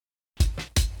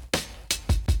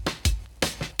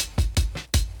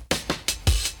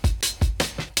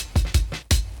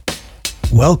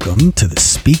Welcome to the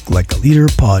Speak Like a Leader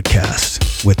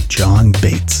podcast with John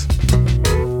Bates.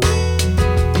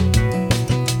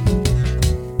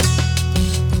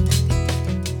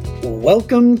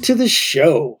 Welcome to the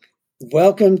show.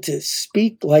 Welcome to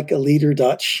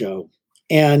speaklikealeader.show.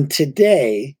 And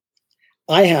today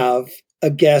I have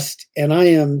a guest, and I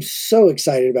am so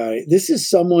excited about it. This is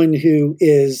someone who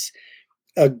is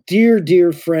a dear,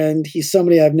 dear friend. He's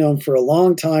somebody I've known for a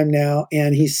long time now,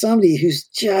 and he's somebody who's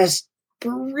just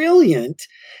brilliant.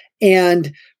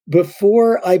 And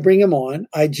before I bring him on,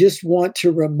 I just want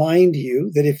to remind you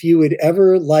that if you would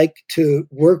ever like to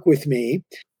work with me,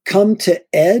 come to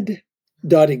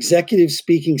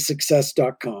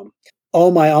ed.executivespeakingsuccess.com. All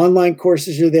my online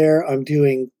courses are there. I'm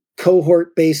doing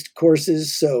cohort-based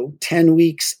courses, so 10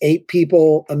 weeks, 8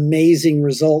 people, amazing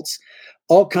results,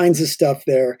 all kinds of stuff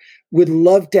there. Would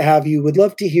love to have you, would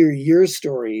love to hear your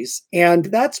stories. And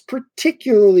that's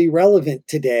particularly relevant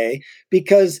today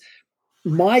because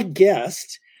my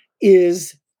guest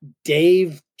is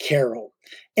Dave Carroll.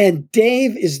 And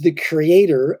Dave is the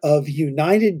creator of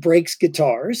United Breaks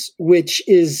Guitars, which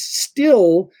is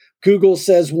still, Google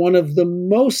says, one of the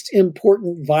most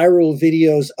important viral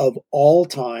videos of all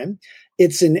time.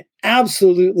 It's an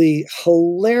absolutely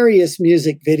hilarious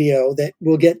music video that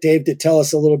we'll get Dave to tell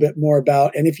us a little bit more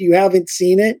about. And if you haven't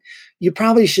seen it, you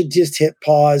probably should just hit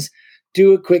pause,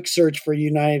 do a quick search for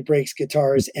United Breaks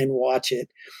Guitars and watch it.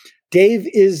 Dave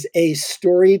is a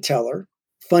storyteller,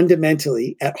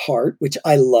 fundamentally at heart, which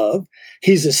I love.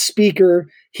 He's a speaker.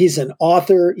 He's an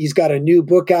author. He's got a new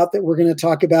book out that we're going to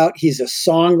talk about. He's a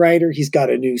songwriter. He's got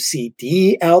a new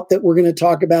CD out that we're going to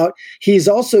talk about. He's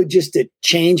also just a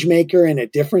change maker and a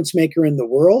difference maker in the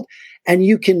world. And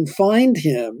you can find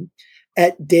him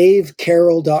at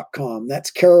davecarroll.com.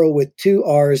 That's Carroll with 2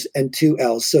 R's and 2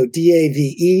 L's. So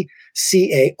DAVECARROLL,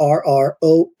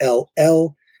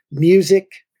 music,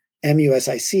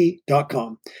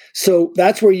 music.com. So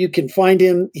that's where you can find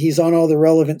him. He's on all the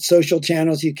relevant social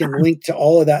channels. You can link to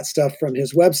all of that stuff from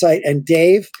his website. And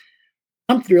Dave,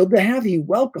 I'm thrilled to have you.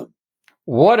 Welcome.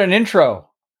 What an intro.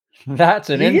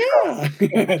 That's an intro.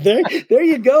 Yeah, there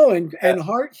you go. And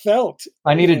heartfelt.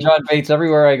 I need a John Bates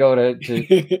everywhere I go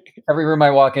to every room I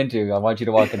walk into. I want you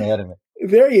to walk in ahead of me.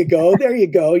 There you go. There you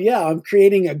go. Yeah, I'm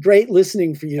creating a great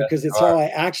listening for you because it's how I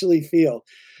actually feel.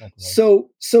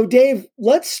 So Dave,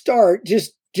 let's start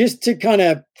just to kind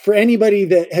of, for anybody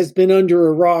that has been under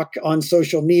a rock on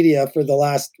social media for the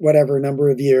last whatever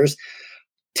number of years,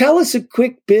 tell us a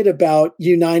quick bit about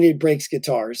United Breaks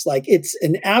Guitars. Like, it's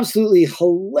an absolutely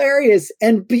hilarious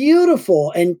and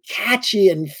beautiful and catchy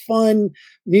and fun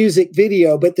music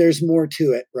video, but there's more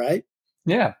to it, right?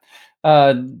 Yeah.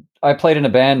 I played in a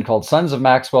band called Sons of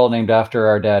Maxwell, named after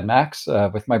our dad, Max,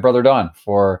 with my brother, Don,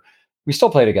 we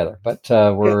still play together, but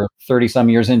we're 30 some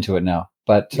years into it now.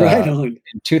 But right on.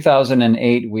 In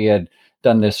 2008, we had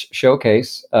done this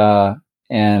showcase,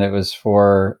 and it was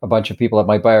for a bunch of people that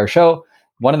might buy our show.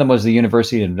 One of them was the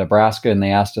University of Nebraska, and they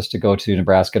asked us to go to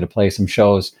Nebraska to play some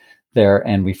shows there.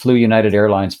 And we flew United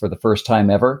Airlines for the first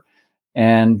time ever.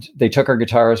 And they took our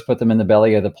guitars, put them in the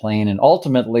belly of the plane, and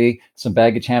ultimately some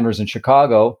baggage handlers in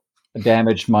Chicago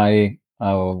damaged my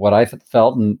what I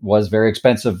felt and was very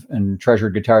expensive and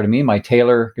treasured guitar to me, my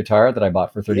Taylor guitar that I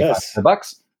bought for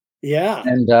 $35. Yeah.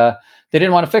 And they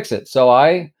didn't want to fix it. So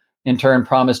I, in turn,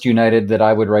 promised United that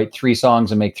I would write 3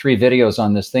 songs and make 3 videos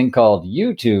on this thing called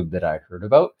YouTube that I heard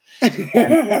about.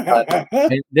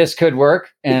 This could work.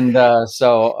 And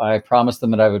so I promised them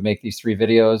that I would make these 3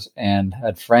 videos, and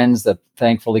had friends that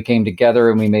thankfully came together,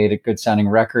 and we made a good sounding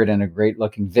record and a great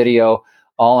looking video,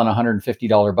 all on a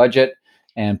 $150 budget.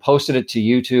 And posted it to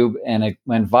YouTube, and it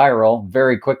went viral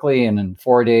very quickly. And in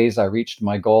 4 days, I reached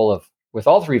my goal with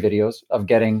all 3 videos of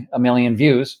getting 1 million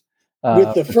views.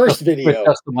 With the first video. With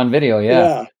just the one video,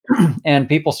 yeah. And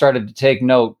people started to take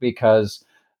note because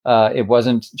it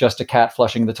wasn't just a cat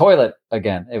flushing the toilet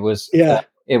again. It was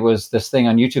this thing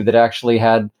on YouTube that actually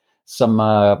had some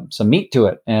meat to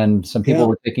it, and some people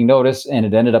were taking notice, and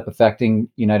it ended up affecting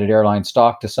United Airlines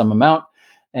stock to some amount.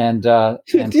 And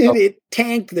it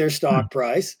tanked their stock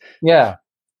price. Yeah.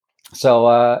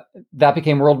 So that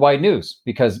became worldwide news,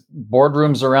 because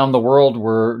boardrooms around the world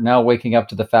were now waking up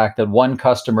to the fact that one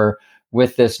customer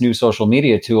with this new social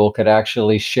media tool could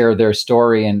actually share their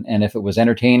story. And if it was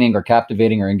entertaining or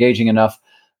captivating or engaging enough,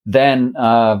 then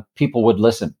people would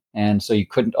listen. And so you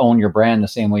couldn't own your brand the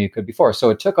same way you could before. So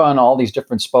it took on all these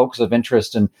different spokes of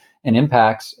interest and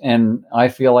impacts. And I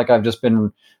feel like I've just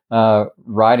been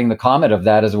riding the comet of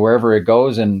that as wherever it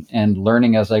goes, and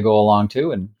learning as I go along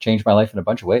too, and change my life in a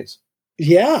bunch of ways.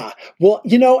 Yeah. Well,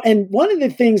 and one of the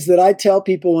things that I tell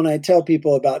people when I tell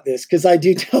people about this, because I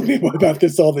do tell people about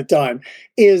this all the time,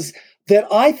 is that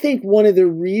I think one of the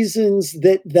reasons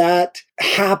that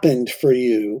happened for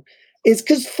you is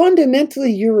because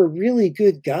fundamentally you're a really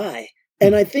good guy.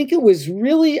 And I think it was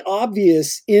really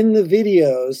obvious in the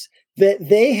videos that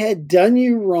they had done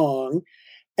you wrong.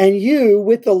 And you,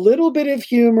 with a little bit of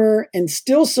humor and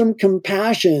still some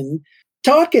compassion,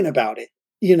 talking about it,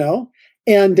 you know?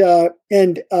 And I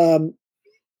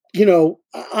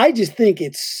just think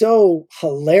it's so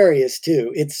hilarious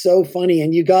too. It's so funny,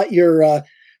 and you got your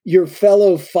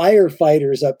fellow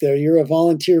firefighters up there. You're a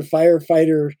volunteer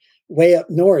firefighter way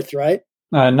up north, right?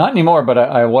 Not anymore, but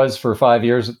I was for 5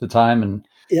 years at the time, and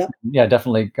Yeah. yeah,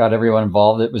 definitely got everyone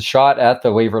involved. It was shot at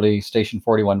the Waverly Station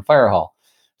 41 Fire Hall,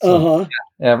 so yeah,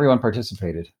 everyone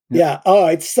participated. Yeah. Oh,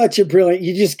 it's such a brilliant.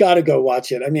 You just got to go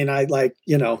watch it. I mean, I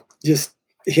just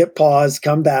hit pause,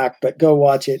 come back, but go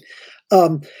watch it.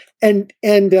 And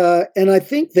I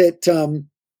think that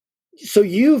so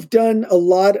you've done a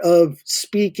lot of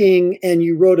speaking, and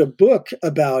you wrote a book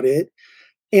about it,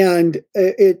 and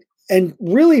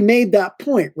really made that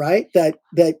point, right? That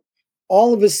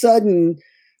all of a sudden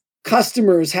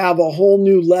customers have a whole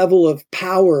new level of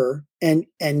power and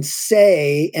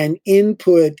say and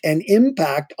input and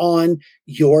impact on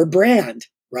your brand,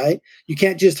 right? You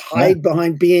can't just hide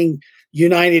behind being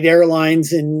United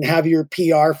Airlines and have your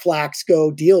PR flax go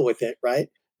deal with it, right?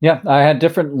 Yeah, I had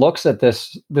different looks at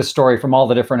this story from all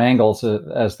the different angles.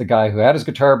 As the guy who had his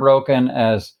guitar broken,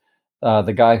 as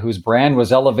the guy whose brand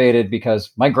was elevated because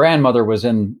my grandmother was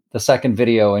in the second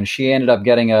video, and she ended up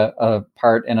getting a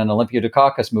part in an Olympia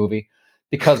Dukakis movie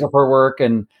because of her work.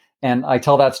 And I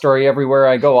tell that story everywhere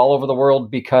I go, all over the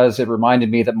world, because it reminded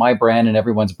me that my brand and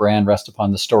everyone's brand rest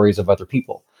upon the stories of other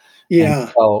people. Yeah. And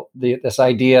so this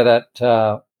idea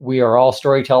that we are all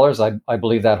storytellers, I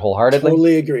believe that wholeheartedly.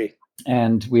 Totally agree.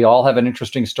 And we all have an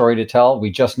interesting story to tell.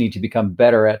 We just need to become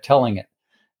better at telling it.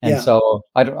 And so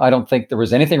I don't think there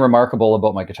was anything remarkable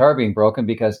about my guitar being broken,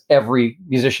 because every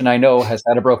musician I know has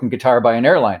had a broken guitar by an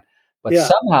airline. But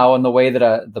somehow, in the way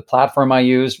that the platform I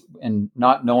used, and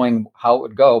not knowing how it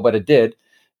would go, but it did,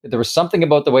 there was something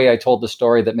about the way I told the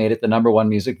story that made it the #1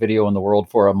 music video in the world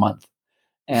for a month.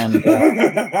 And say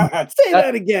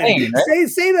that again. Insane, right?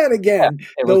 Say that again. Yeah,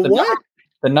 it was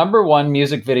the #1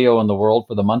 music video in the world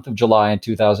for the month of July in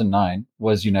 2009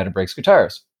 was United Breaks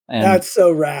Guitars. And that's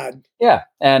so rad. Yeah.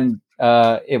 And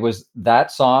it was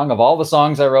that song. Of all the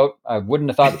songs I wrote, I wouldn't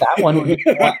have thought that one would be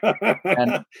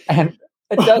one. And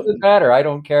it doesn't matter. I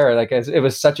don't care. Like, it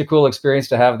was such a cool experience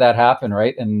to have that happen,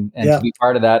 right? And to be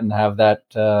part of that and have that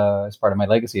as part of my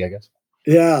legacy, I guess.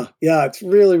 Yeah. Yeah. It's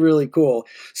really, really cool.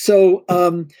 So,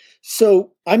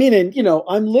 I mean, and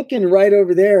I'm looking right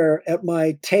over there at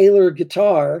my Taylor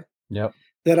guitar. Yep.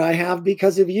 That I have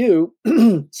because of you.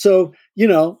 So,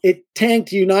 it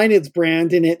tanked United's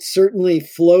brand, and it certainly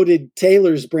floated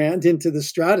Taylor's brand into the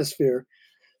stratosphere.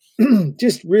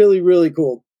 Just really, really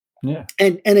cool. Yeah.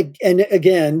 And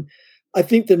again, I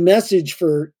think the message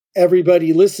for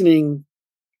everybody listening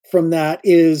from that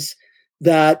is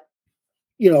that,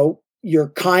 your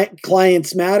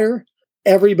clients matter.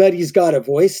 Everybody's got a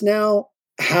voice now.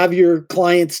 Have your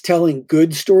clients telling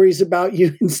good stories about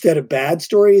you instead of bad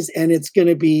stories, and it's going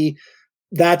to be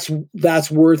that's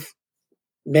worth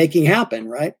making happen,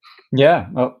 right? Yeah.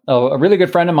 Well, a really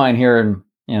good friend of mine here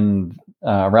in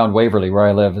around Waverly, where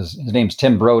I live, his name's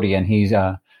Tim Brody, and he's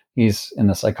in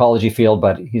the psychology field,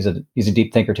 but he's a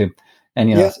deep thinker too.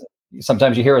 And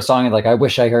sometimes you hear a song and like, I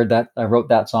wish I heard that. I wrote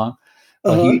that song.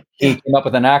 But he came up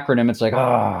with an acronym. It's like,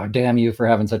 oh, damn you for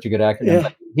having such a good acronym.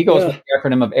 But he goes with the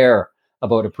acronym of AIR,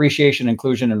 about appreciation,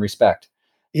 inclusion, and respect.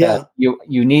 Yeah. You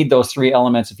need those three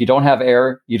elements. If you don't have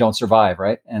AIR, you don't survive,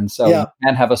 right? And so you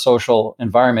can't have a social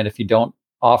environment if you don't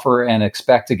offer and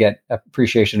expect to get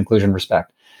appreciation, inclusion,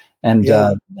 respect. And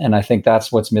I think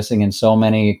that's what's missing in so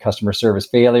many customer service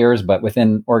failures, but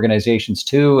within organizations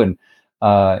too, and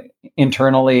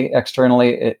internally,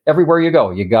 externally, everywhere you go,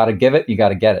 you got to give it, you got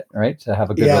to get it, right? To have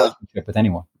a good relationship with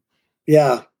anyone.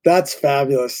 Yeah, that's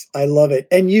fabulous. I love it.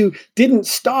 And you didn't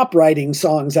stop writing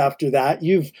songs after that.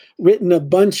 You've written a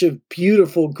bunch of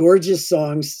beautiful, gorgeous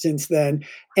songs since then.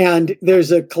 And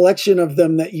there's a collection of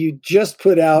them that you just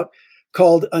put out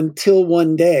called Until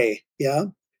One Day. Yeah.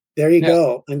 There you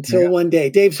go. Until One Day.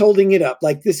 Dave's holding it up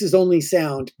like this is only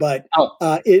sound, but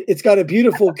it's got a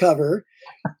beautiful cover.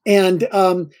 And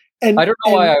I don't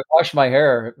know why I washed my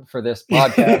hair for this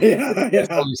podcast.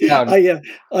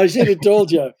 I should have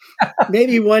told you.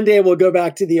 Maybe one day we'll go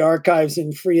back to the archives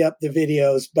and free up the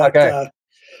videos. But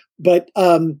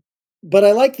but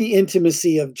I like the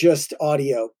intimacy of just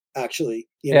audio. actually,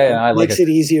 I like makes it.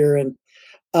 it easier, and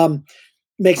um,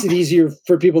 makes it easier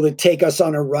for people to take us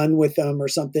on a run with them or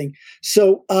something.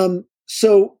 So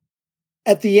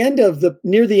at the end of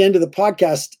near the end of the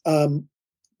podcast,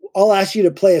 I'll ask you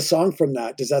to play a song from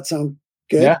that. Does that sound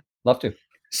good? Yeah, love to.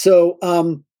 So,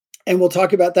 and we'll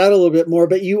talk about that a little bit more.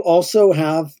 But you also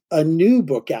have a new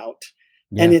book out,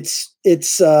 and Yeah.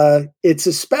 it's a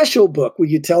special book. Will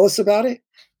you tell us about it?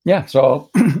 Yeah. So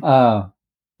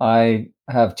I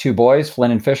have two boys,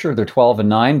 Flynn and Fisher. They're 12 and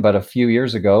 9. But a few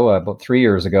years ago, about 3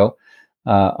 years ago,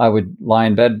 I would lie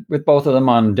in bed with both of them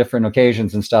on different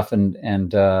occasions and stuff.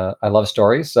 And I love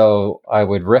stories, so I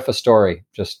would riff a story.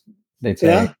 Just they'd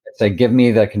say, "Give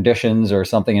me the conditions" or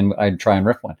something, and I'd try and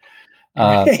riff one.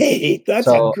 Hey, that's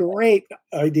a So great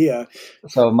idea.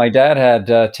 So my dad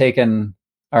had taken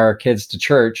our kids to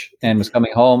church and was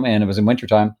coming home, and it was in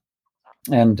wintertime.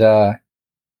 And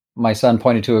my son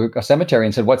pointed to a cemetery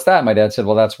and said, "What's that?" My dad said,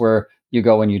 "Well, that's where you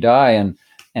go when you die." And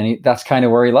that's kind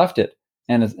of where he left it.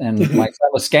 And my son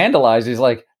was scandalized. He's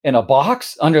like, "In a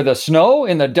box under the snow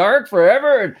in the dark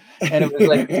forever?" And it was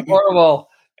like a horrible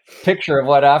picture of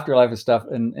what afterlife is stuff.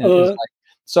 And it was like,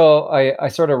 so I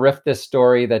sort of riffed this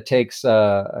story that takes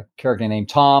a character named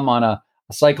Tom on a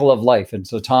cycle of life. And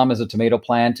so Tom is a tomato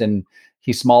plant, and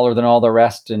he's smaller than all the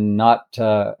rest, and not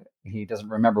he doesn't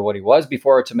remember what he was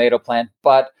before a tomato plant,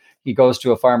 but he goes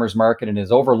to a farmer's market and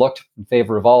is overlooked in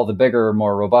favor of all the bigger,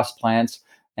 more robust plants.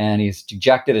 And he's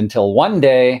dejected until one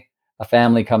day a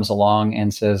family comes along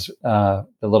and says, the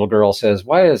little girl says,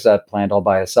 "Why is that plant all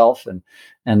by itself?"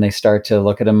 And they start to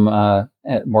look at him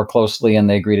more closely, and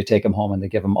they agree to take him home, and they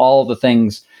give him all the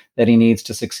things that he needs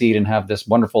to succeed and have this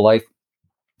wonderful life.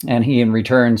 And he, in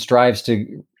return, strives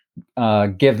to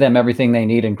give them everything they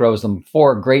need and grows them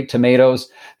 4 great tomatoes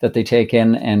that they take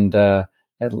in. And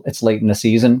it's late in the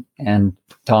season, and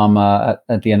Tom,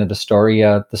 at the end of the story,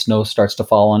 the snow starts to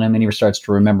fall on him, and he starts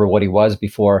to remember what he was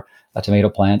before a tomato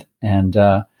plant, and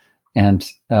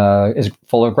is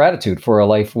full of gratitude for a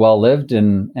life well lived,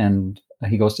 and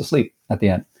he goes to sleep at the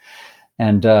end.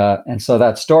 And so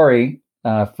that story,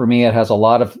 for me, it has a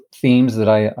lot of themes that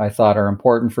I thought are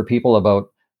important for people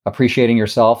about appreciating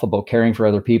yourself, about caring for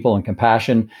other people, and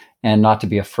compassion, and not to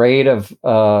be afraid of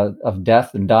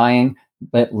death and dying.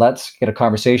 But let's get a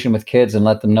conversation with kids and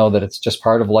let them know that it's just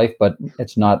part of life, but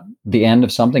it's not the end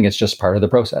of something. It's just part of the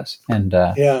process.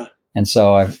 And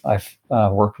so I've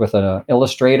worked with an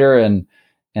illustrator, and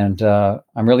I'm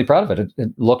really proud of it. It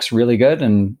looks really good,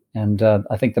 and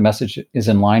I think the message is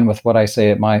in line with what I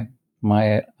say at my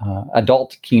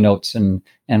adult keynotes and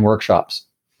workshops.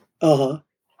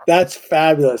 That's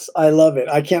fabulous. I love it.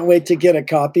 I can't wait to get a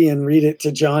copy and read it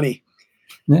to Johnny.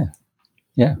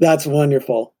 Yeah. That's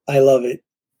wonderful. I love it.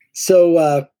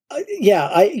 So,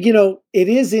 it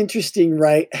is interesting,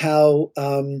 right? How,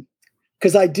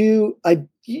 cause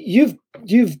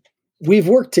we've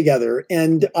worked together,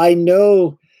 and I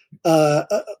know,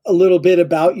 a little bit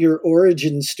about your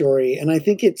origin story. And I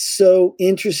think it's so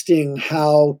interesting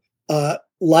how,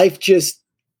 life just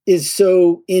is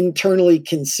so internally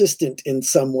consistent in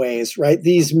some ways, right?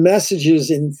 These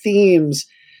messages and themes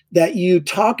that you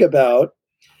talk about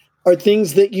are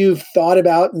things that you've thought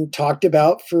about and talked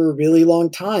about for a really long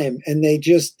time. And they're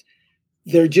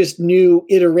just new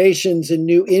iterations and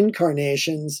new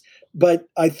incarnations. But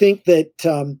I think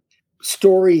that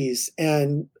stories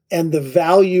and the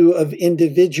value of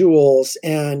individuals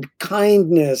and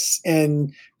kindness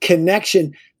and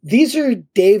connection, these are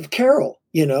Dave Carroll,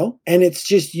 and it's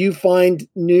just, you find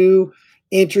new,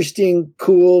 interesting,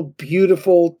 cool,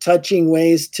 beautiful, touching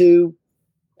ways to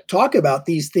talk about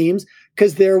these themes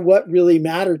because they're what really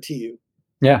matter to you.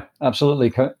 Yeah,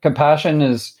 absolutely. Compassion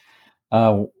is,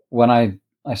 when I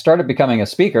started becoming a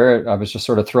speaker, I was just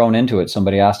sort of thrown into it.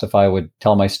 Somebody asked if I would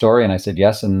tell my story, and I said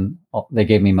yes, and they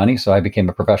gave me money, so I became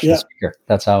a professional speaker.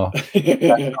 That's how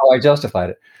I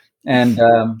justified it. And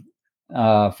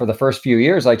for the first few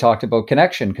years, I talked about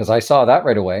connection, because I saw that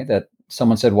right away, that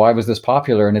someone said, "Why was this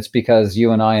popular?" And it's because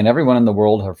you and I and everyone in the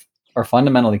world are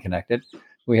fundamentally connected.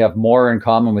 We have more in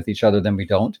common with each other than we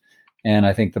don't. And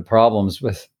I think the problems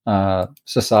with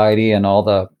society and all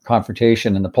the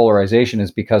confrontation and the polarization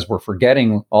is because we're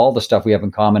forgetting all the stuff we have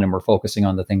in common, and we're focusing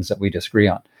on the things that we disagree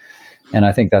on. And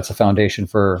I think that's a foundation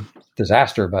for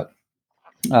disaster. But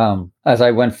as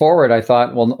I went forward, I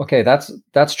thought, well, okay,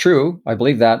 that's true. I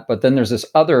believe that. But then there's this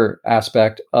other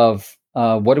aspect of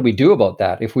what do we do about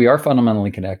that? If we are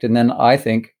fundamentally connected, then I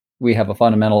think we have a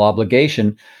fundamental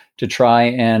obligation to try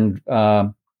and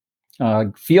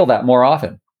feel that more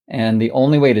often. And the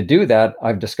only way to do that,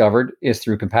 I've discovered, is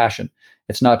through compassion.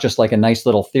 It's not just like a nice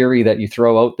little theory that you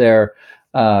throw out there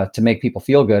to make people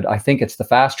feel good. I think it's the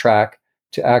fast track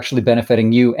to actually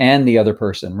benefiting you and the other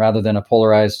person, rather than a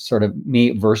polarized sort of me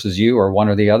versus you or one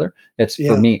or the other. It's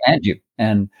for me and you.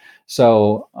 And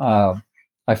so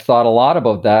I've thought a lot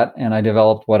about that, and I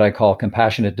developed what I call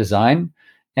compassionate design.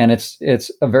 And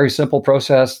it's a very simple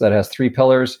process that has 3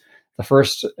 pillars. The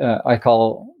first, I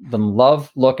call them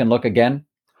love, look, and look again.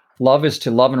 Love is to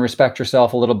love and respect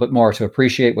yourself a little bit more, to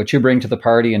appreciate what you bring to the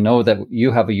party and know that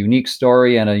you have a unique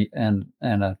story and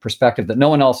a perspective that no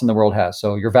one else in the world has.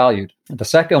 So you're valued. The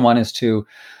second one is to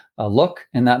look,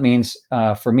 and that means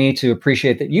for me to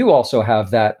appreciate that you also have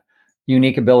that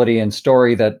unique ability and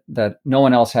story that no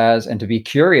one else has, and to be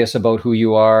curious about who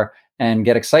you are and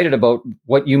get excited about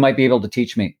what you might be able to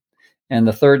teach me. And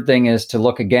the third thing is to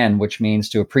look again, which means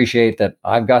to appreciate that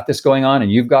I've got this going on and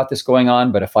you've got this going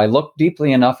on. But if I look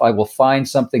deeply enough, I will find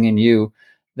something in you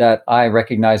that I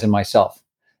recognize in myself.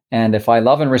 And if I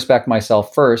love and respect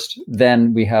myself first,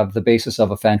 then we have the basis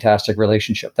of a fantastic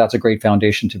relationship. That's a great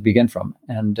foundation to begin from.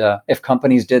 And if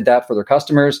companies did that for their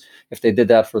customers, if they did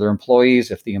that for their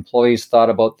employees, if the employees thought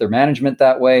about their management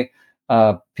that way,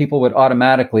 people would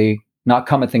automatically not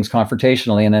come at things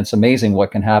confrontationally. And it's amazing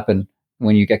what can happen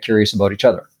when you get curious about each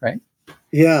other, right?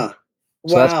 Yeah.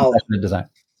 So wow. That's compassionate design.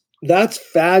 That's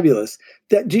fabulous.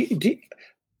 Do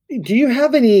you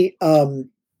have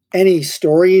any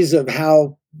stories of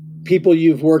how people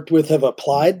you've worked with have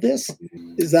applied this?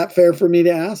 Is that fair for me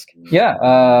to ask?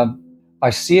 Yeah,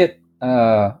 I see it.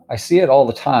 I see it all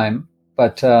the time.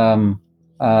 But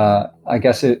I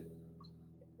guess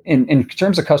in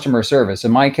terms of customer service,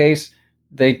 in my case,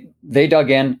 they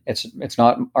dug in. It's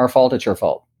not our fault. It's your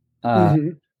fault.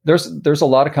 There's a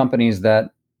lot of companies that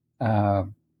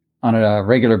on a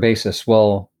regular basis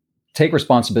will take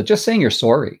responsibility. Just saying you're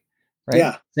sorry, right?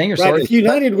 Yeah, saying you're sorry. If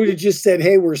United would have just said,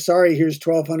 "Hey, we're sorry. Here's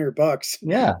 $1,200."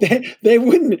 Yeah, they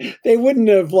wouldn't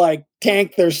have like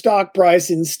tanked their stock price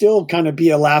and still kind of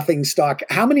be a laughing stock.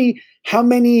 How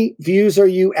many views are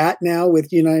you at now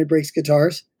with United Breaks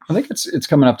Guitars? I think it's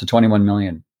coming up to 21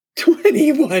 million.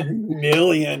 21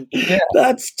 million. Yeah.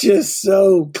 That's just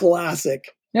so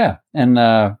classic. Yeah, and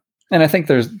I think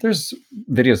there's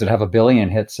videos that have 1 billion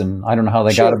hits, and I don't know how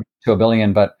they got to 1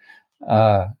 billion, but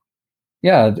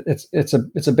yeah, it's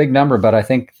a big number. But I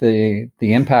think the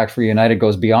impact for United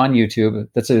goes beyond YouTube.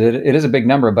 It is a big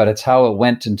number, but it's how it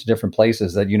went into different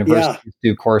places that universities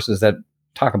do courses that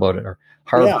talk about it, or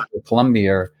Harvard or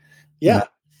Columbia, or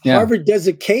Harvard does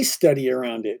a case study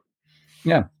around it.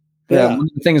 Yeah. One of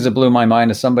the things that blew my mind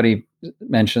is somebody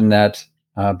mentioned that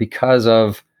because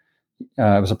of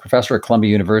it was a professor at Columbia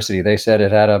University. They said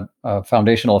it had a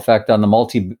foundational effect on the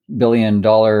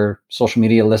multi-billion-dollar social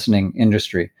media listening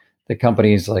industry. The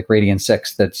companies like Radian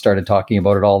 6 that started talking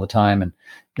about it all the time, and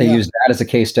they used that as a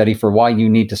case study for why you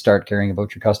need to start caring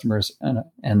about your customers.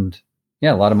 And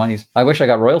a lot of money. I wish I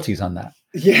got royalties on that.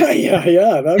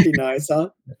 Yeah, that'd be nice, huh?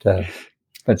 But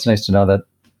it's nice to know that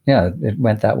it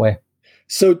went that way.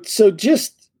 So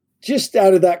just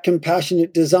out of that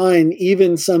compassionate design,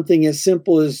 even something as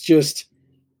simple as just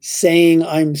saying,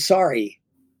 "I'm sorry,"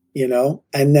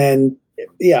 and then,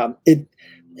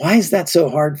 why is that so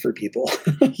hard for people?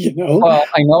 Well,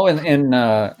 I know in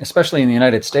especially in the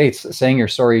United States, saying you're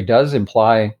sorry does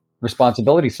imply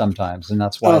responsibility sometimes. And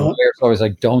that's why lawyers always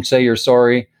like, don't say you're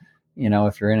sorry.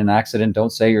 If you're in an accident,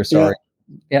 don't say you're sorry.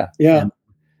 Yeah. And,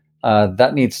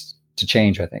 that needs to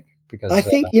change, I think. Because I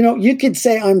think, you could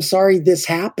say, "I'm sorry this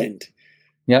happened."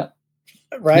 Yeah.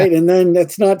 Right. Yeah. And then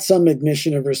that's not some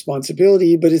admission of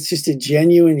responsibility, but it's just a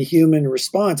genuine human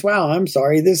response. "Wow, I'm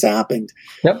sorry this happened."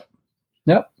 Yep,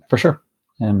 for sure.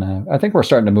 And I think we're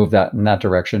starting to move in that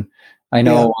direction. I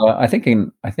know, I think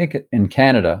in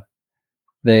Canada,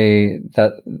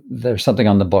 there's something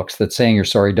on the books that saying you're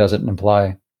sorry doesn't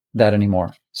imply that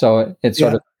anymore. So it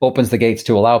sort of opens the gates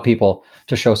to allow people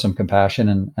to show some compassion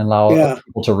and allow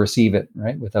people to receive it,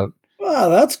 right? Wow,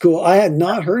 that's cool. I had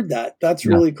not heard that. That's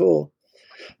really cool.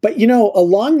 But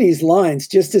along these lines,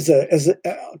 just as a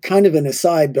kind of an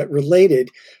aside, but related,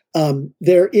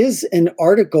 there is an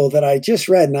article that I just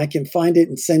read, and I can find it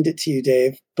and send it to you,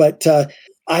 Dave. But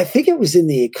I think it was in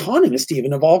The Economist,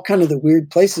 even, of all kind of the weird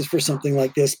places for something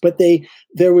like this. But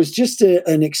there was just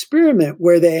an experiment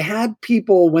where they had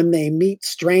people, when they meet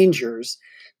strangers,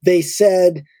 they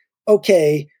said,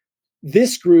 "Okay,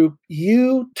 this group,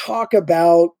 you talk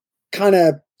about kind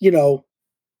of,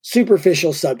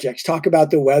 superficial subjects, talk about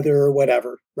the weather or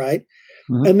whatever, right?"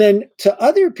 Mm-hmm. And then to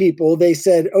other people, they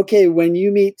said, "Okay, when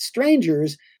you meet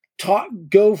strangers,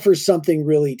 go for something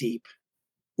really deep,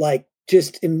 like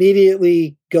just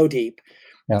immediately go deep."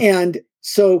 Yeah. And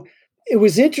so it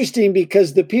was interesting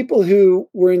because the people who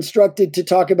were instructed to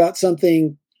talk about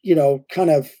something, kind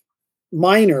of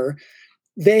minor,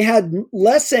 they had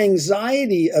less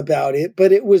anxiety about it,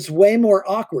 but it was way more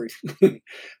awkward.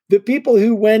 The people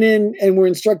who went in and were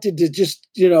instructed to just,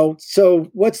 so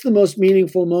what's the most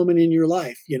meaningful moment in your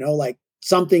life? Like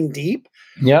something deep.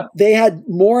 Yeah. They had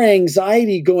more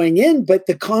anxiety going in, but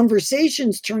the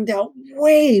conversations turned out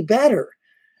way better.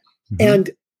 Mm-hmm.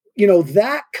 And,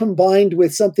 that combined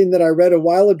with something that I read a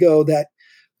while ago, that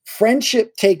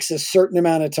friendship takes a certain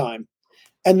amount of time.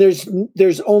 And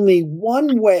there's only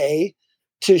one way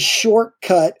to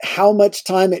shortcut how much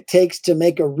time it takes to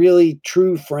make a really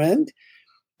true friend.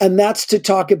 And that's to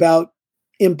talk about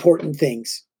important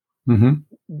things. Mm-hmm.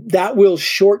 That will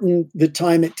shorten the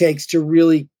time it takes to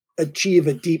really achieve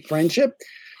a deep friendship.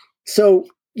 So,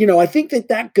 I think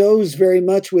that goes very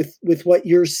much with what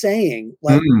you're saying.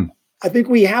 Like, I think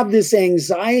we have this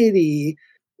anxiety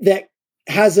that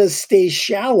has us stay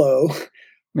shallow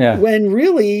when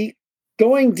really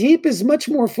going deep is much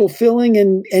more fulfilling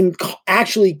and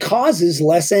actually causes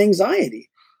less anxiety.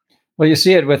 Well, you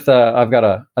see it with I've got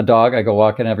a dog. I go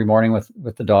walking every morning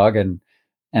with the dog, and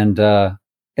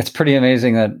it's pretty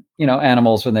amazing that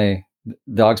animals, when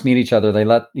dogs meet each other, they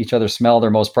let each other smell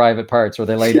their most private parts, or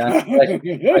they lay down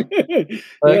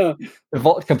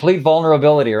complete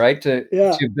vulnerability, right?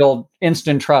 To build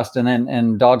instant trust,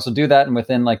 and dogs will do that, and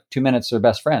within like 2 minutes they're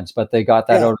best friends. But they got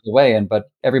that out of the way,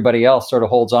 but everybody else sort of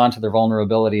holds on to their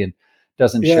vulnerability and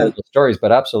doesn't share the stories.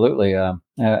 But absolutely, I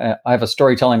have a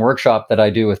storytelling workshop that I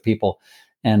do with people,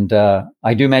 and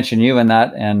I do mention you in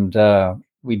that, and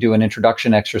we do an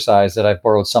introduction exercise that I've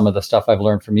borrowed some of the stuff I've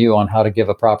learned from you on how to give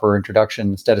a proper introduction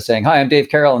instead of saying, "Hi, I'm Dave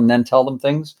Carroll," and then tell them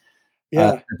things.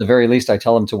 At the very least, I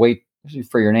tell them to wait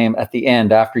for your name at the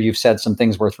end after you've said some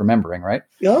things worth remembering, right?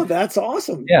 Oh, that's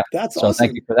awesome. Yeah. That's so awesome.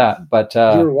 Thank you for that. But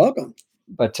you're welcome.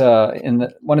 But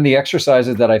one of the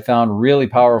exercises that I found really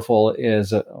powerful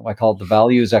is I call it the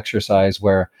values exercise,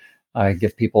 where I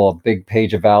give people a big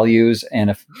page of values,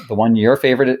 and if the one your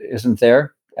favorite isn't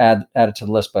there, add it to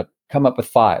the list, but come up with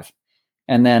 5.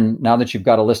 And then now that you've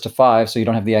got a list of 5, so you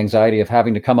don't have the anxiety of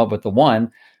having to come up with the one.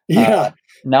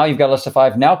 Now you've got a list of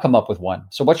 5. Now come up with one.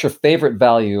 So what's your favorite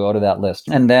value out of that list?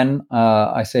 And then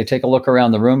I say, take a look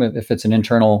around the room if it's an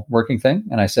internal working thing.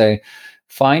 And I say,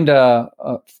 find an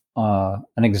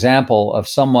example of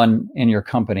someone in your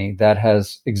company that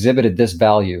has exhibited this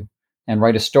value, and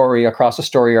write a story across a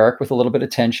story arc with a little bit of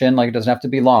tension. Like, it doesn't have to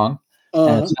be long,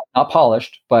 and it's not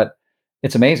polished, but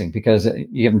it's amazing because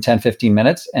you give them 10, 15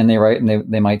 minutes and they write,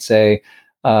 and they might say,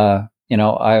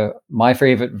 my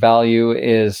favorite value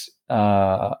is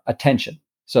attention.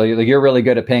 So you're really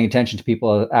good at paying attention to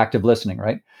people, active listening,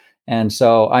 right? And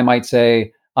so I might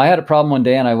say, I had a problem one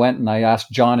day and I went and I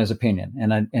asked John his opinion,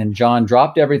 and John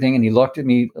dropped everything and he looked at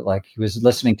me like he was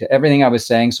listening to everything I was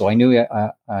saying. So I knew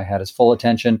I had his full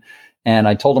attention, and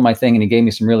I told him my thing, and he gave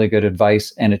me some really good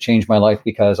advice, and it changed my life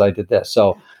because I did this.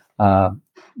 So,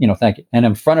 thank you. And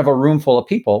in front of a room full of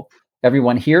people,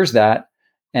 everyone hears that,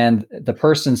 and the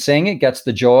person saying it gets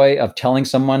the joy of telling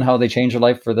someone how they changed their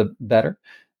life for the better.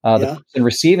 The person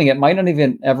receiving it might not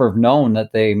even ever have known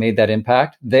that they made that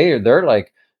impact. They're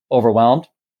like overwhelmed.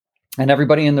 And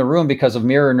everybody in the room, because of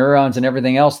mirror neurons and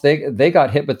everything else, they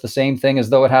got hit with the same thing as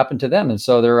though it happened to them. And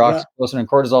so their oxytocin and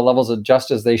cortisol levels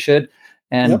adjust as they should.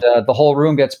 And the whole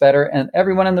room gets better. And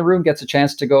everyone in the room gets a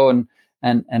chance to go and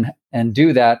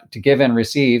do that, to give and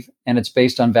receive. And it's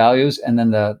based on values. And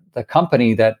then the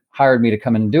company that hired me to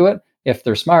come in and do it, if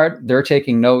they're smart, they're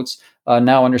taking notes,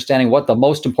 now understanding what the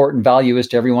most important value is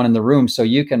to everyone in the room. So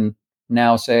you can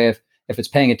now say, if it's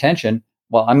paying attention,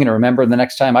 well, I'm going to remember the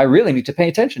next time I really need to pay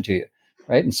attention to you,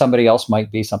 right? And somebody else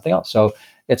might be something else. So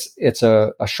it's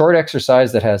a short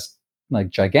exercise that has like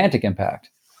gigantic impact,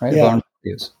 right?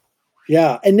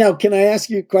 Yeah. And now, can I ask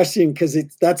you a question? Because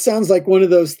that sounds like one of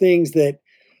those things that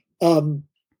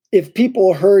if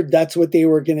people heard that's what they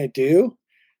were going to do,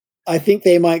 I think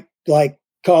they might like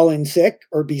call in sick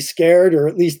or be scared, or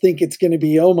at least think it's going to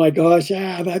be, oh my gosh,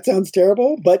 that sounds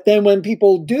terrible. But then when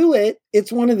people do it,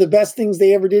 it's one of the best things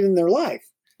they ever did in their life.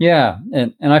 Yeah.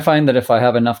 And I find that if I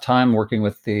have enough time working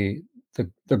with the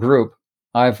group,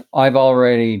 I've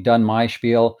already done my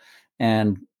spiel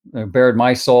and bared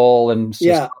my soul, and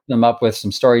just them up with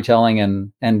some storytelling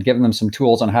and given them some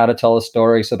tools on how to tell a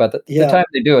story. So by the time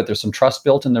they do it, there's some trust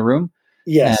built in the room.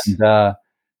 Yes. And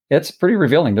it's pretty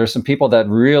revealing. There's some people that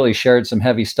really shared some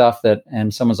heavy stuff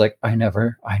and someone's like, I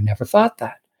never thought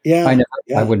that.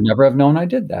 I would never have known I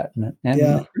did that. And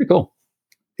it's pretty cool.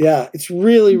 Yeah, it's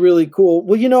really, really cool.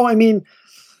 Well,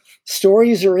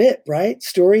 Stories are it, right?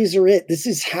 Stories are it. This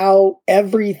is how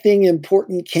everything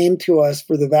important came to us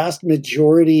for the vast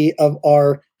majority of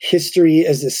our history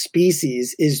as a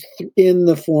species is in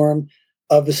the form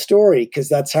of a story, because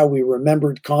that's how we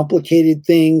remembered complicated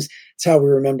things. It's how we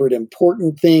remembered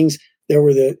important things. There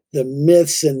were the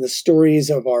myths and the stories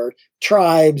of our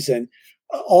tribes and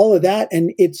all of that.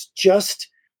 And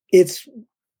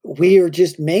we are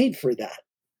just made for that.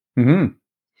 Mm-hmm.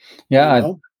 Yeah. You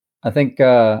know? I think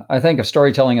of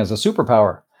storytelling as a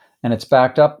superpower, and it's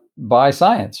backed up by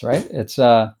science, right? It's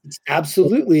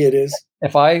absolutely it is.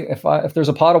 If there's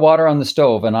a pot of water on the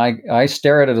stove and I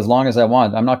stare at it as long as I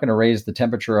want, I'm not going to raise the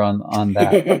temperature on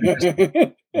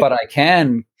that. But I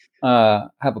can have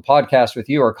a podcast with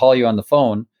you or call you on the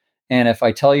phone, and if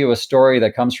I tell you a story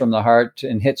that comes from the heart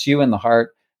and hits you in the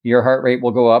heart, your heart rate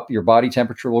will go up, your body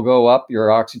temperature will go up, your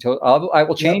oxytocin. I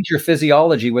will change your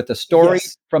physiology with a story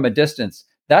from a distance.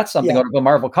 That's something out of a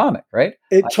Marvel comic, right?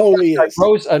 It totally is. I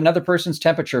rose another person's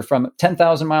temperature from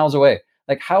 10,000 miles away.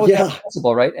 Like, how is that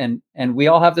possible, right? And we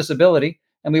all have this ability,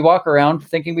 and we walk around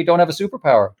thinking we don't have a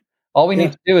superpower. All we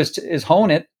need to do is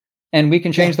hone it, and we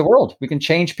can change the world. We can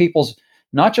change people's,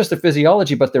 not just their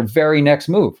physiology, but their very next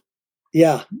move.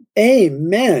 Yeah.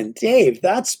 Amen, Dave.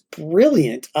 That's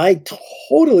brilliant. I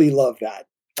totally love that.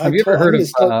 Have you ever heard of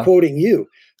start quoting you?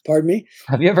 Pardon me?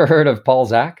 Have you ever heard of Paul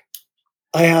Zak?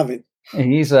 I haven't.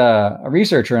 And he's a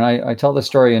researcher, and I tell this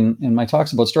story in my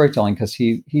talks about storytelling because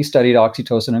he studied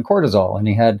oxytocin and cortisol, and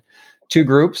he had two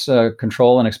groups, a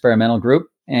control and experimental group,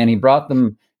 and he brought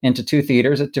them into two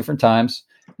theaters at different times,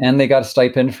 and they got a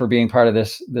stipend for being part of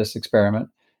this experiment,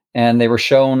 and they were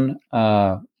shown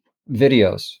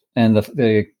videos, and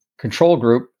the control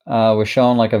group was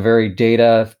shown like a very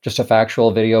just a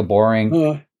factual video,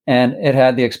 boring. And it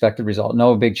had the expected result.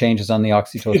 No big changes on the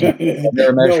oxytocin.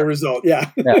 No result.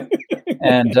 Yeah.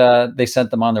 And they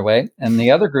sent them on their way. And the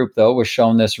other group, though, was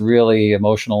shown this really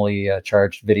emotionally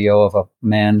charged video of a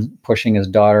man pushing his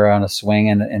daughter on a swing,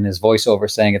 and his voiceover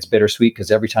saying it's bittersweet because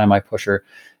every time I push her,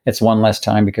 it's one less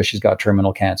time because she's got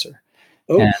terminal cancer.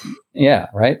 Oh. And, yeah,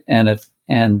 right. And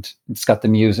it's got the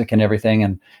music and everything.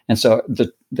 And so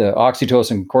the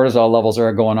oxytocin cortisol levels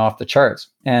are going off the charts.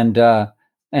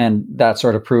 And that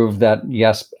sort of proved that,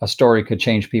 yes, a story could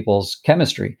change people's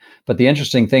chemistry. But the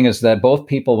interesting thing is that both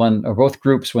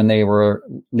groups, when they were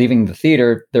leaving the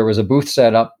theater, there was a booth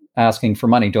set up asking for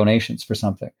money, donations for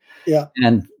something. Yeah.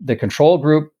 And the control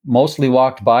group mostly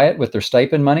walked by it with their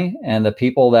stipend money. And the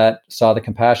people that saw the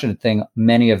compassionate thing,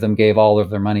 many of them gave all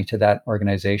of their money to that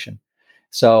organization.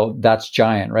 So that's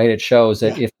giant, right? It shows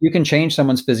that if you can change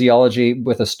someone's physiology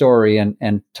with a story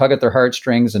and tug at their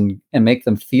heartstrings and make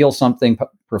them feel something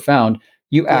profound,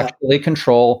 you actually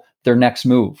control their next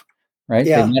move, right?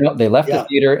 Yeah. They left the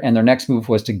theater, and their next move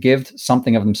was to give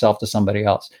something of themselves to somebody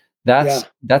else. That's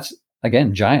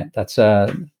again, giant. That's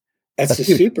a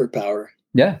superpower.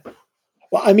 Yeah.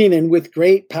 Well, I mean, and with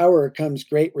great power comes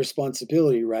great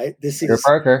responsibility, right? Peter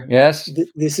Parker, yes.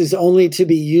 This is only to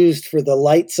be used for the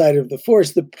light side of the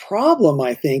Force. The problem,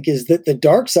 I think, is that the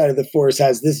dark side of the Force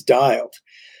has this dialed,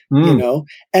 you know?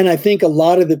 And I think a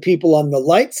lot of the people on the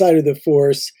light side of the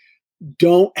Force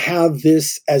don't have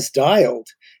this as dialed.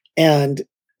 And,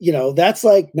 you know, that's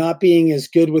like not being as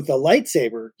good with a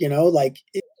lightsaber, you know? Like,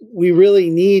 we really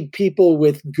need people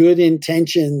with good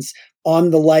intentions on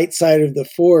the light side of the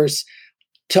Force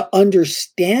to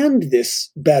understand this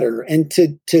better and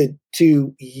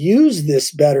to use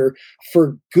this better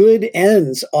for good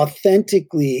ends,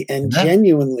 authentically and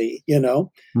genuinely, you know?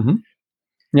 Mm-hmm.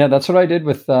 Yeah, that's what I did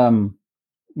with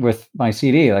my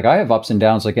CD. Like, I have ups and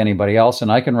downs like anybody else,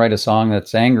 and I can write a song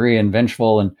that's angry and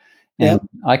vengeful, and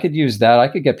I could use that. I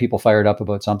could get people fired up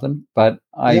about something, but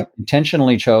I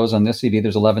intentionally chose on this CD,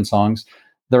 there's 11 songs.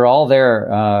 They're all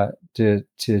there to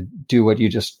do what you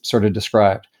just sort of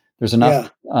described. There's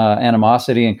enough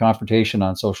animosity and confrontation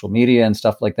on social media and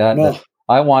stuff like that, that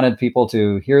I wanted people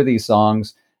to hear these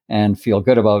songs and feel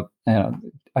good about.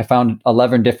 I found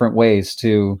 11 different ways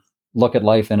to look at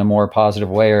life in a more positive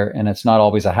way, and it's not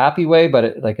always a happy way, but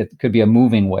it could be a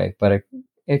moving way. But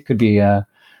it could be there's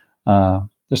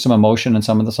some emotion in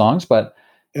some of the songs, but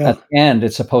at the end,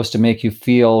 it's supposed to make you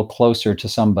feel closer to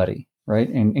somebody, right?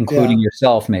 Including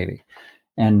yourself, maybe.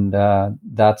 And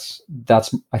that's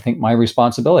I think my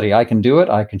responsibility. I can do it.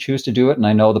 I can choose to do it, and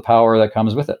I know the power that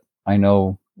comes with it. I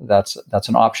know that's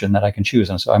an option that I can choose,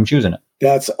 and so I'm choosing it.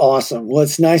 That's awesome. Well,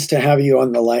 it's nice to have you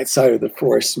on the light side of the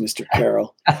Force, Mr.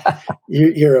 Carroll.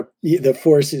 The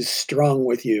Force is strong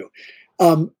with you.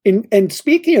 And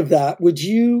speaking of that, would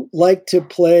you like to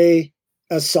play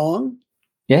a song?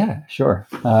 Yeah, sure.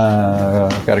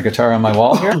 I've got a guitar on my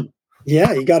wall here.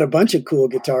 Yeah, you got a bunch of cool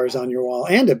guitars on your wall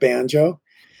and a banjo.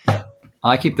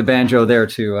 I keep the banjo there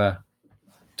to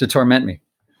torment me.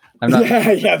 I'm not.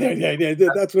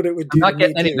 That's what it would do. I'm not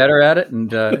getting any better at it.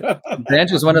 And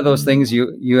banjo is one of those things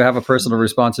you have a personal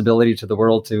responsibility to the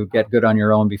world to get good on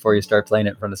your own before you start playing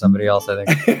it in front of somebody else, I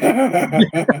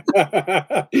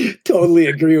think. Totally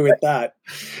agree with that.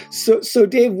 So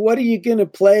Dave, what are you going to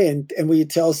play? And will you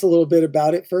tell us a little bit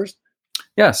about it first?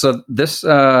 Yeah. So this,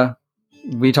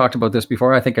 we talked about this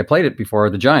before. I think I played it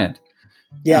before, The Giant.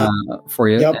 Yeah. For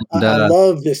you. Yep. And, I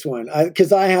love this one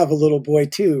because I have a little boy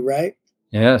too, right?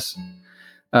 Yes.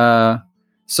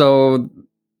 So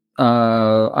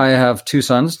I have two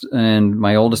sons, and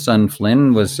my oldest son,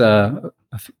 Flynn, was,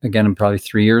 again, probably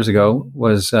 3 years ago,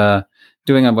 was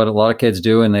doing what a lot of kids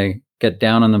do, and they get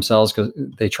down on themselves because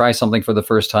they try something for the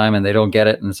first time and they don't get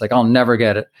it. And it's like, I'll never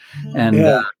get it. And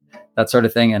that sort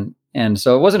of thing. And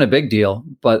so it wasn't a big deal,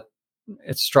 but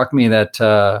it struck me that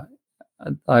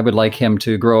I would like him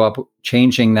to grow up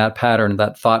changing that pattern,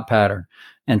 that thought pattern,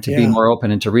 and to be more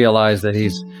open and to realize that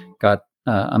he's got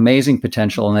amazing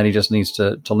potential and that he just needs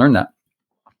to learn that.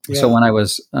 Yeah. So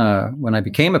when I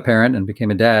became a parent and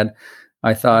became a dad,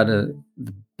 I thought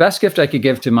the best gift I could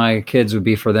give to my kids would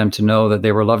be for them to know that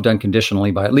they were loved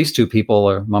unconditionally by at least two people,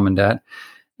 or mom and dad.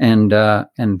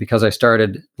 And because I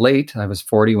started late, I was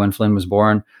 40 when Flynn was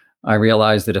born, I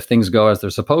realized that if things go as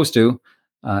they're supposed to,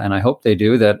 and I hope they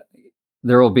do, that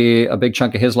there will be a big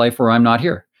chunk of his life where I'm not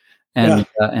here.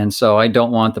 And so I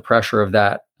don't want the pressure of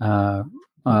that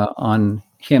on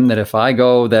him, that if I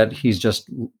go, that he's just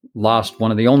lost one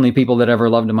of the only people that ever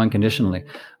loved him unconditionally.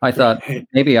 I thought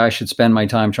maybe I should spend my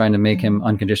time trying to make him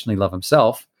unconditionally love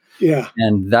himself. Yeah.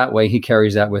 And that way he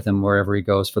carries that with him wherever he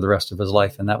goes for the rest of his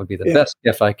life. And that would be the best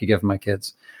gift I could give my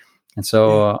kids. And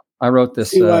so I wrote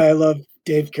this. See why I love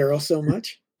Dave Carroll so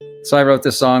much? So I wrote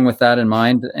this song with that in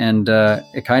mind, and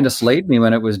it kind of slayed me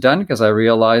when it was done, because I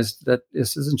realized that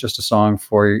this isn't just a song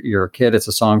for your kid, it's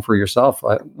a song for yourself.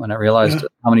 When I realized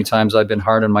how many times I've been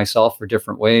hard on myself for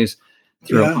different ways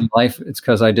throughout my life, it's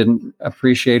because I didn't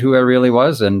appreciate who I really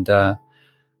was and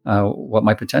what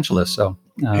my potential is. So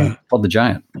called The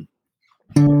Giant.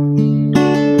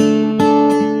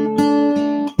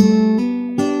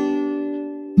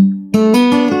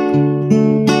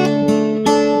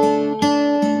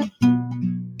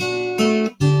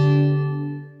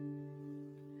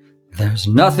 There's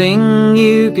nothing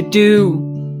you could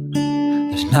do,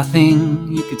 there's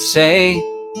nothing you could say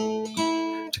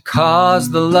to cause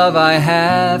the love I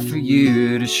have for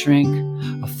you to shrink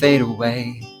or fade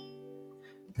away.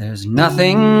 There's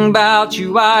nothing about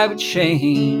you I would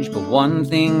change, but one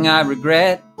thing I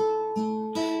regret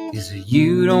is that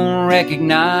you don't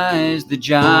recognize the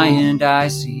giant I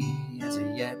see as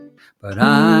of yet. But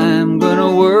I'm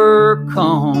gonna work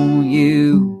on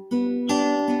you.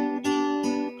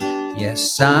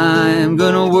 Yes, I'm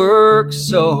gonna work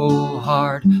so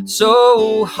hard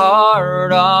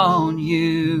on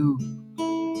you.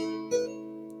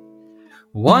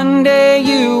 One day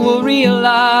you will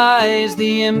realize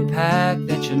the impact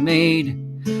that you made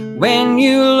when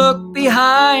you look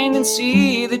behind and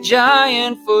see the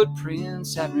giant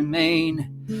footprints that remain.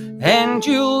 And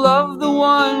you'll love the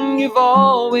one you've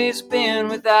always been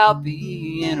without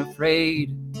being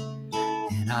afraid.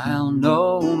 And I'll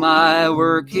know my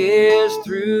work is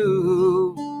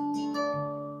through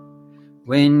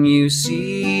when you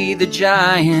see the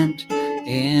giant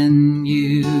in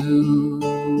you.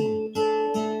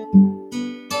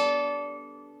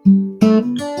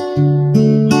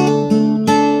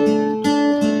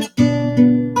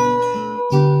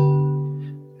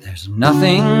 There's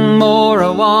nothing more I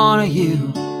want of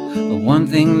you, but one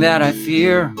thing that I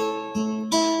fear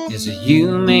is that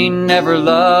you may never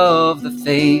love the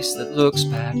face that looks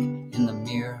back in the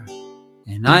mirror.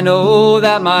 And I know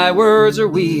that my words are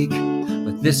weak,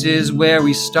 but this is where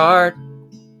we start.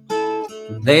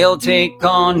 They'll take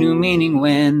on new meaning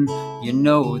when you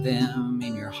know them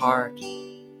in your heart.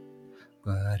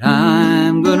 But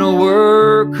I'm gonna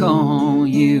work on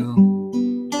you.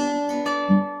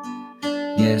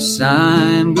 Yes,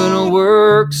 I'm gonna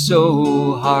work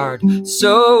so hard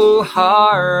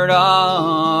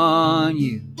on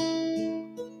you.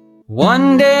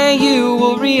 One day you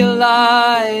will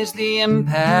realize the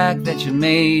impact that you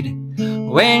made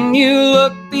when you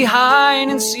look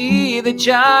behind and see the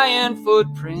giant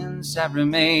footprints that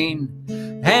remain.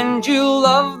 And you'll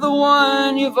love the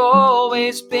one you've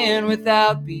always been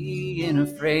without being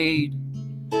afraid.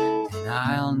 And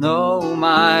I'll know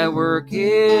my work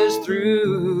is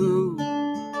through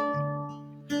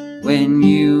when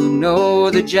you know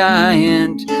the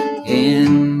giant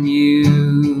in you.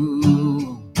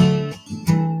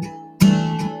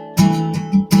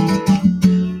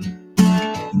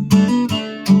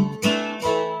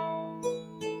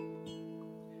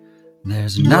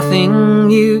 There's nothing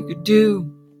you could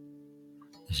do,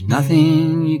 there's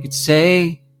nothing you could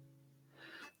say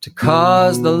to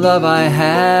cause the love I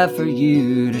have for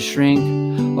you to shrink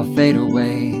or fade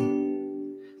away.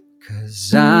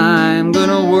 'Cause I'm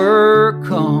gonna work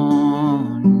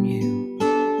on you.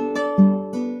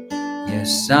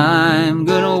 Yes, I'm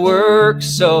gonna work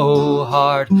so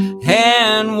hard,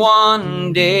 and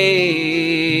one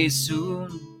day soon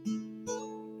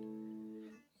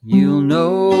you'll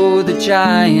know the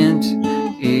giant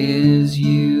is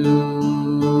you.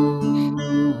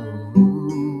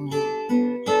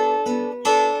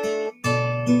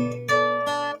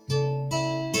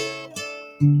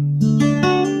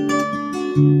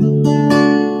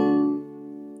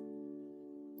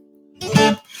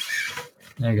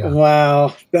 There you go.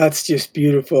 Wow, that's just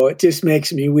beautiful. It just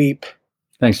makes me weep.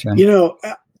 Thanks, John.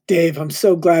 Dave, I'm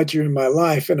so glad you're in my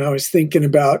life. And I was thinking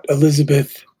about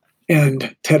Elizabeth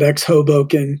and TEDx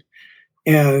Hoboken.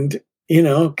 And,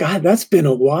 God, that's been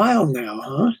a while now,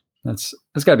 huh? That's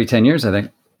got to be 10 years, I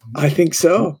think. I think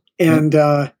so. And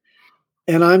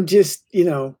I'm just,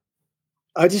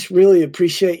 I just really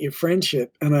appreciate your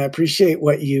friendship, and I appreciate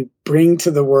what you bring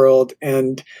to the world.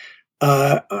 And,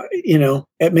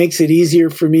 it makes it easier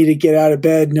for me to get out of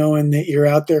bed knowing that you're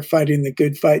out there fighting the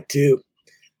good fight too.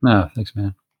 No, thanks,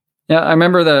 man. Yeah, I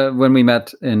remember when we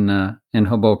met in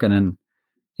Hoboken, and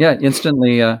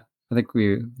instantly, I think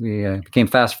we became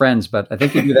fast friends. But I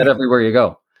think you do that everywhere you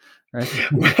go, right?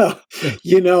 Well,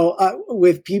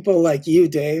 with people like you,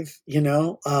 Dave, and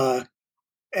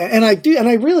I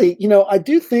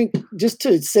do think, just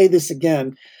to say this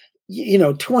again,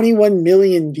 21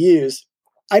 million views.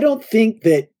 I don't think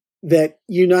that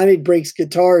United Breaks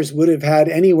Guitars would have had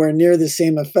anywhere near the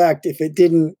same effect if it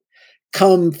didn't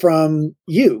come from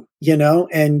you,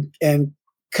 and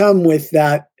come with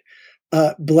that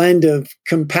blend of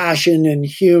compassion and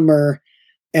humor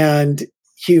and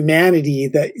humanity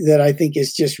that I think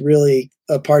is just really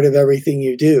a part of everything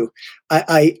you do.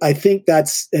 I think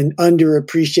that's an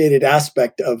underappreciated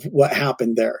aspect of what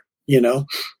happened there,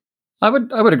 I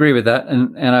would agree with that,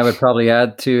 and I would probably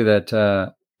add too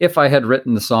that if I had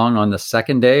written the song on the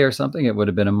second day or something, it would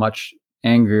have been a much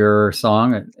angrier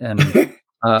song. And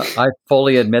I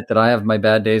fully admit that I have my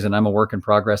bad days, and I'm a work in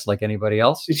progress like anybody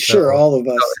else. Sure, all of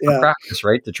us. It's a practice,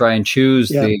 right, to try and choose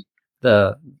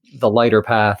the lighter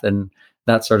path and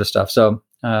that sort of stuff. So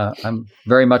I'm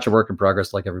very much a work in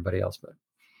progress like everybody else. But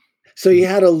so you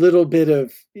had a little bit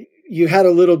of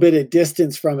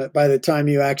distance from it by the time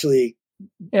you actually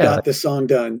got the song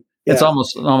done. Yeah. It's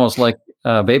almost like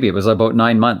Baby. It was about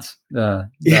 9 months that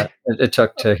it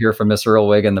took to hear from Miss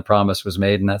Earlwig and The Promise Was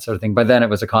Made and that sort of thing. By then it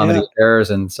was a comedy of errors,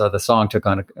 and so the song took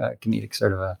on a comedic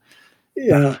sort of a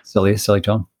silly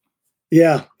tone.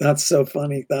 Yeah, that's so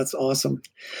funny. That's awesome.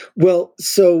 Well,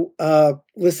 so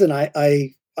listen,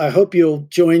 I hope you'll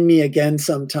join me again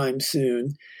sometime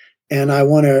soon. And I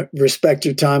want to respect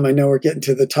your time. I know we're getting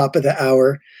to the top of the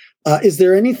hour. Is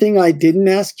there anything I didn't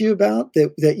ask you about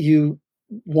that you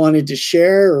wanted to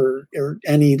share, or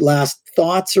any last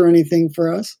thoughts or anything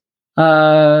for us?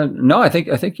 No, I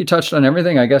think you touched on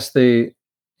everything. I guess in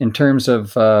terms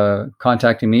of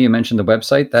contacting me, you mentioned the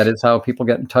website. That is how people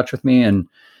get in touch with me.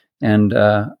 And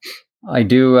I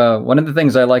do, one of the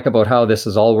things I like about how this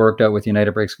has all worked out with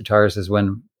United Breaks Guitars is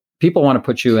when people want to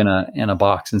put you in a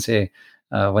box and say,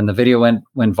 when the video went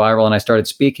viral and I started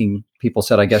speaking, people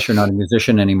said, "I guess you're not a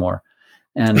musician anymore."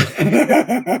 And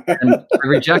I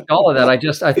reject all of that. I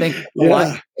think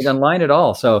align it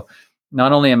all. So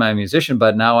not only am I a musician,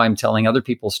 but now I'm telling other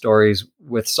people's stories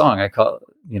with song. I call,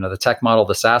 the tech model,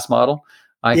 the SaaS model.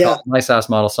 I call my SaaS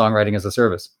model Songwriting as a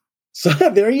Service. So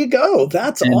there you go.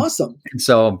 That's awesome. And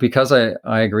so because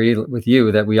I agree with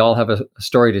you that we all have a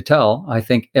story to tell, I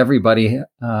think everybody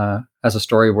has a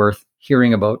story worth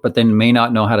hearing about, but then may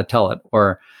not know how to tell it.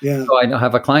 So I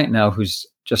have a client now who's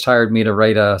just hired me to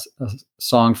write a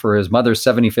song for his mother's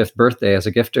 75th birthday as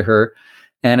a gift to her.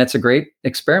 And it's a great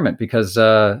experiment because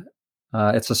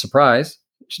it's a surprise.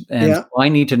 And I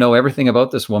need to know everything about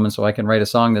this woman so I can write a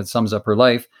song that sums up her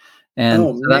life.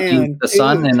 And that means the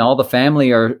son and all the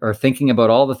family are thinking about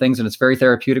all the things, and it's very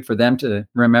therapeutic for them to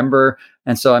remember.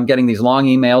 And so I'm getting these long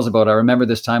emails about, I remember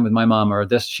this time with my mom, or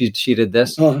this, she did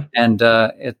this. And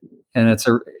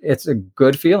it's a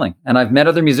good feeling. And I've met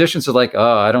other musicians who are like,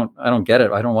 oh, I don't get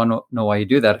it. I don't want to know why you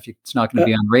do that. If it's not going to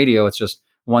be on radio, it's just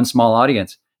one small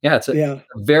audience. Yeah, it's a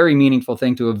very meaningful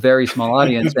thing to a very small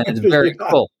audience, and it's very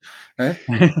cool. Right?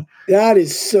 That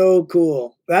is so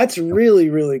cool. That's really,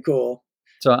 really cool.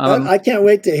 So I can't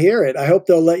wait to hear it. I hope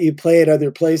they'll let you play it other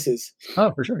places.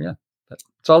 Oh, for sure. Yeah.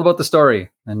 It's all about the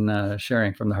story and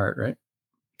sharing from the heart, right?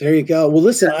 There you go. Well,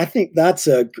 listen, I think that's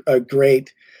a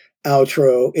great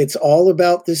outro. It's all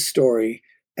about this story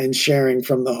and sharing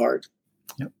from the heart.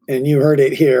 Yep. And you heard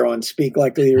it here on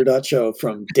SpeakLikeALeader.show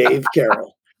from Dave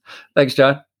Carroll. Thanks,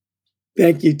 John.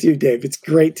 Thank you too, Dave. It's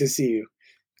great to see you.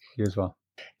 You as well.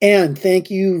 And thank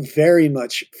you very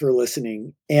much for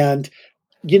listening. And,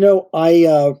 you know,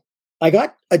 I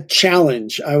got a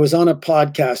challenge. I was on a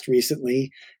podcast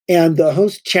recently, and the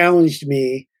host challenged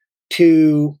me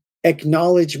to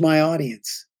acknowledge my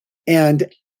audience.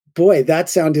 And boy, that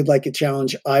sounded like a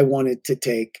challenge I wanted to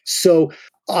take. So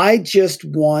I just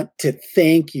want to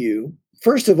thank you,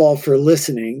 first of all, for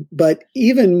listening. But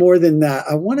even more than that,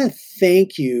 I want to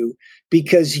thank you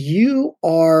because you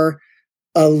are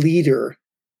a leader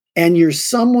and you're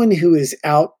someone who is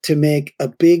out to make a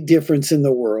big difference in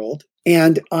the world.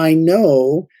 And I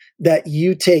know that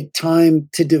you take time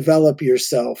to develop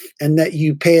yourself and that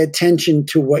you pay attention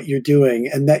to what you're doing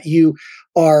and that you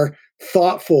are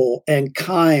thoughtful and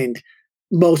kind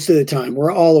most of the time.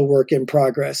 We're all a work in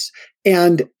progress.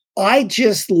 And I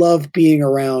just love being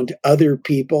around other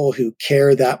people who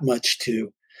care that much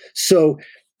too. So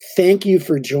thank you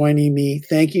for joining me.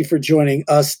 Thank you for joining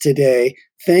us today.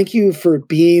 Thank you for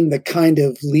being the kind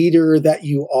of leader that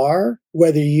you are,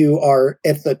 whether you are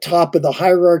at the top of the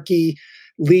hierarchy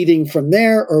leading from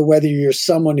there, or whether you're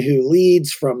someone who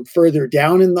leads from further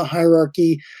down in the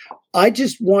hierarchy. I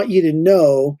just want you to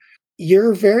know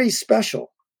you're very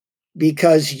special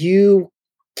because you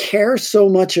care so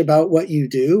much about what you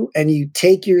do and you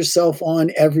take yourself on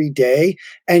every day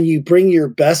and you bring your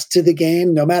best to the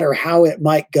game, no matter how it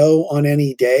might go on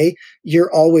any day.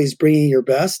 You're always bringing your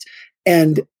best.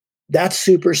 And that's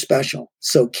super special.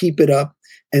 So keep it up.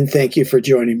 And thank you for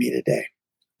joining me today.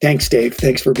 Thanks, Dave.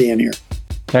 Thanks for being here.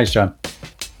 Thanks, John.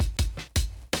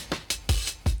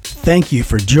 Thank you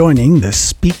for joining the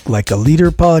Speak Like a Leader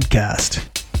podcast.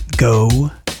 Go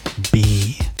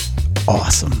be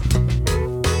awesome.